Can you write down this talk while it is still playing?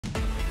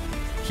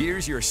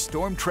Here's your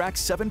Storm Track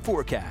 7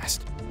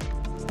 forecast.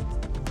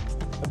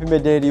 Happy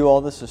midday to you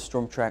all. This is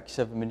Storm Track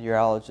 7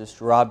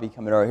 meteorologist Robbie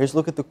coming over. Here's a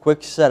look at the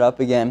quick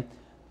setup again.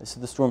 This is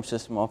the storm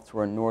system off to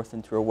our north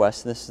and to our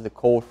west. This is the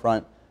cold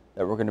front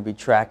that we're going to be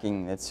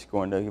tracking. That's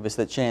going to give us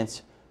the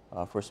chance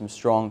for some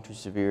strong to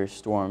severe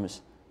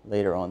storms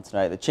later on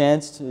tonight.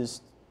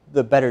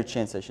 The better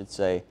chance, I should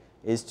say,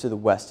 is to the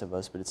west of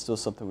us, but it's still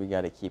something we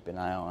got to keep an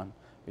eye on.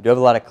 We do have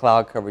a lot of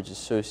cloud coverage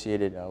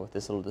associated with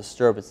this little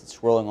disturbance that's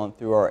swirling on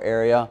through our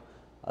area.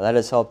 That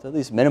has helped at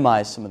least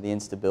minimize some of the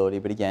instability,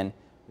 but again,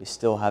 we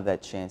still have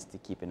that chance to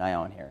keep an eye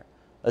on here.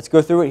 Let's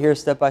go through it here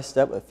step by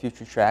step with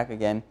future track.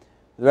 Again,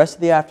 the rest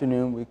of the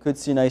afternoon, we could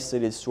see an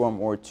isolated storm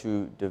or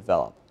two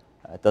develop.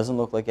 It doesn't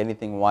look like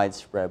anything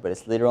widespread, but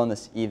it's later on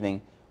this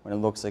evening when it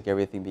looks like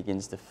everything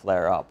begins to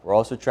flare up. We're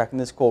also tracking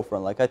this cold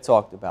front, like I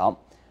talked about.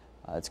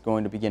 It's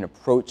going to begin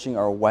approaching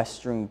our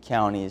western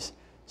counties,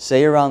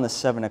 say around the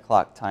 7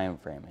 o'clock time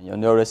frame. And you'll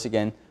notice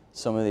again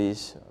some of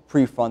these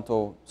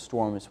prefrontal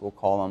storms, we'll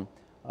call them,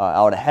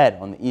 out ahead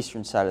on the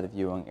eastern side of the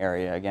viewing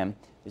area. Again,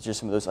 it's just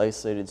some of those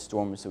isolated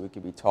storms that we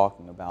could be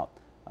talking about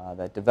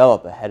that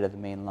develop ahead of the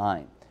main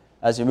line.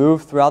 As we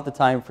move throughout the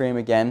time frame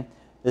again,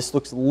 this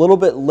looks a little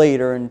bit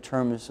later in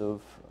terms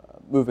of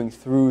moving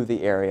through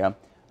the area,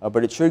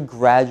 but it should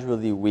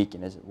gradually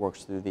weaken as it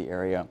works through the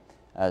area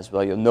as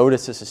well. You'll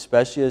notice this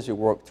especially as we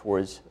work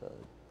towards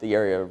the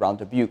area around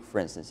Dubuque, for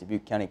instance,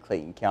 Dubuque County,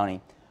 Clayton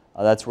County.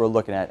 That's what we're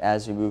looking at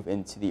as we move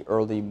into the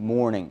early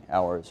morning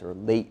hours, or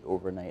late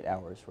overnight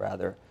hours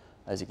rather.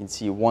 As you can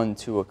see, 1,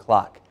 2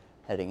 o'clock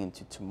heading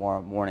into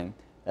tomorrow morning.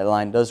 That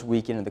line does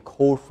weaken and the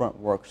cold front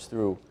works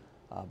through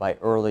by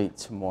early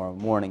tomorrow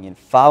morning. And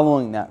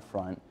following that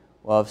front,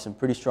 we'll have some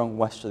pretty strong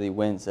westerly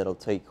winds that'll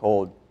take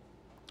hold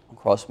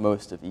across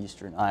most of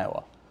eastern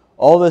Iowa.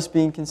 All this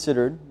being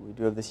considered, we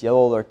do have this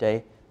yellow alert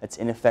day that's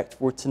in effect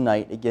for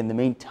tonight. Again, the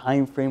main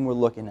time frame we're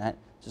looking at,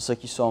 just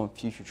like you saw in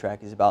future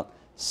track, is about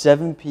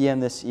 7 p.m.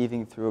 this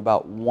evening through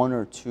about 1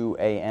 or 2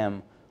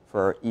 a.m.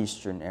 for our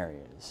eastern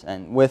areas.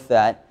 And with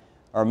that,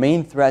 our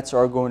main threats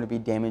are going to be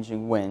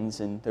damaging winds,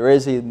 and there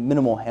is a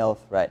minimal hail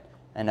threat.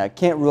 And I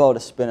can't rule out a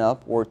spin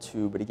up or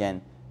two, but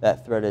again,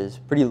 that threat is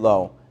pretty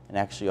low and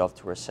actually off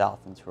to our south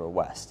and to our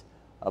west.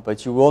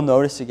 But you will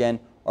notice again,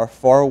 our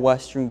far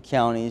western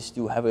counties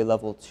do have a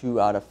level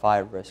 2 out of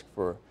 5 risk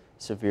for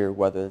severe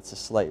weather. It's a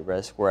slight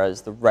risk,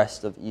 whereas the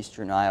rest of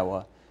eastern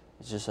Iowa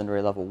is just under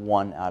a level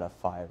 1 out of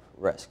 5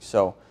 risk.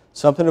 So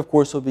something, of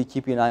course, we'll be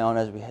keeping an eye on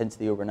as we head into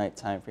the overnight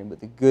time frame. But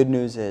the good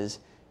news is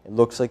it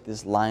looks like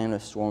this line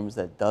of storms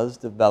that does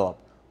develop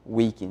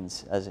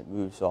weakens as it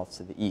moves off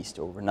to the east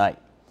overnight.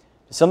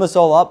 To sum this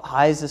all up,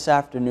 highs this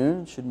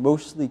afternoon should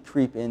mostly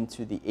creep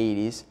into the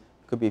 80s.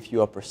 Could be a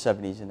few upper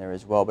 70s in there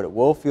as well, but it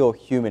will feel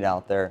humid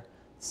out there,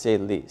 to say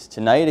the least.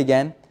 Tonight,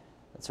 again,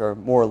 that's our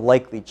more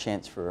likely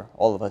chance for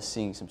all of us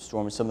seeing some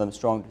storms, some of them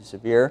strong to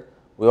severe.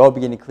 We all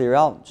begin to clear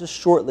out just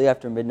shortly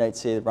after midnight,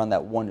 say around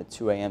that 1 to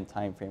 2 a.m.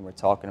 time frame we're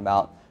talking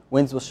about.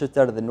 Winds will shift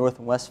out of the north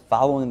and west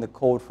following the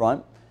cold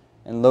front,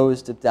 and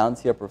lows dip down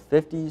to the upper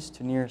 50s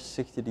to near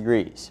 60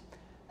 degrees.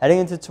 Heading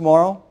into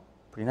tomorrow,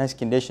 pretty nice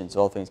conditions,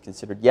 all things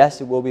considered.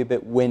 Yes, it will be a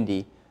bit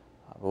windy,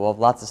 but we'll have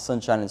lots of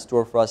sunshine in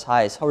store for us.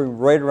 Highs hovering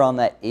right around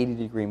that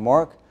 80-degree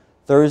mark.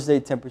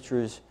 Thursday,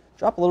 temperatures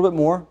drop a little bit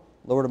more,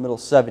 lower to middle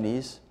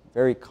 70s.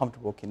 Very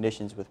comfortable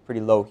conditions with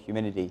pretty low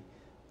humidity,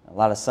 a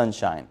lot of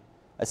sunshine.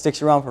 That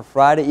sticks around for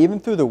Friday, even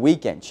through the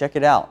weekend. Check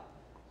it out.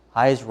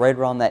 Highs right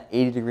around that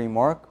 80-degree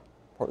mark.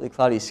 Partly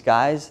cloudy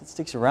skies. It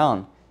sticks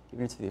around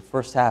even into the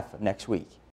first half of next week.